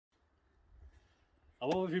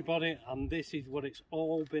Hello everybody, and this is what it's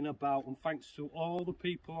all been about, and thanks to all the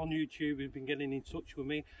people on YouTube who've been getting in touch with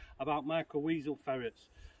me about micro weasel ferrets.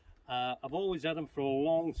 I've always had them for a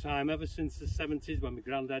long time, ever since the 70s when my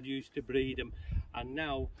granddad used to breed them, and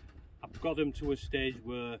now I've got them to a stage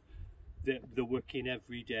where they're working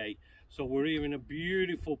every day. So we're here in a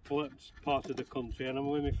beautiful part of the country, and I'm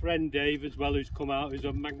with my friend Dave as well, who's come out, who's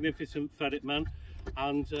a magnificent ferret man,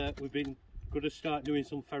 and we've been going to start doing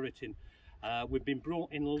some ferreting. We've been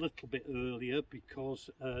brought in a little bit earlier because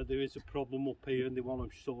there is a problem up here and they want them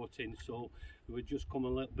sorting, so we would just come a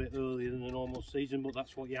little bit earlier than the normal season, but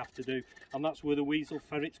that's what you have to do, and that's where the weasel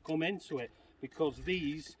ferrets come into it, because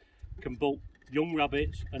these can bolt young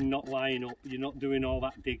rabbits and not line up. You're not doing all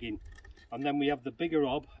that digging. And then we have the bigger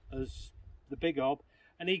ob,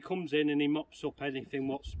 and he comes in and he mops up anything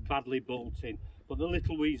what's badly bolting, but the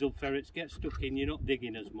little weasel ferrets get stuck in, you're not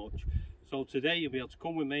digging as much. So today you'll be able to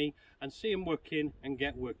come with me and see them working and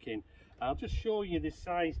get working. I'll just show you the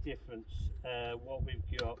size difference, what we've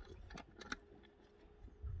got.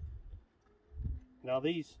 Now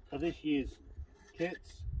these are this year's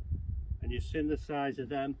kits, and you've seen the size of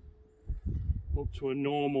them up to a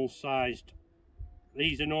normal sized.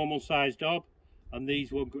 These are normal sized ob, and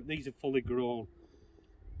these are fully grown.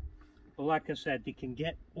 But like I said, they can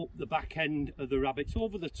get up the back end of the rabbits,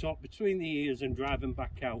 over the top, between the ears, and drive them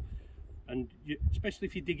back out. And especially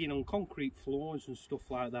if you're digging on concrete floors and stuff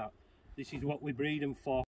like that, this is what we breed them for.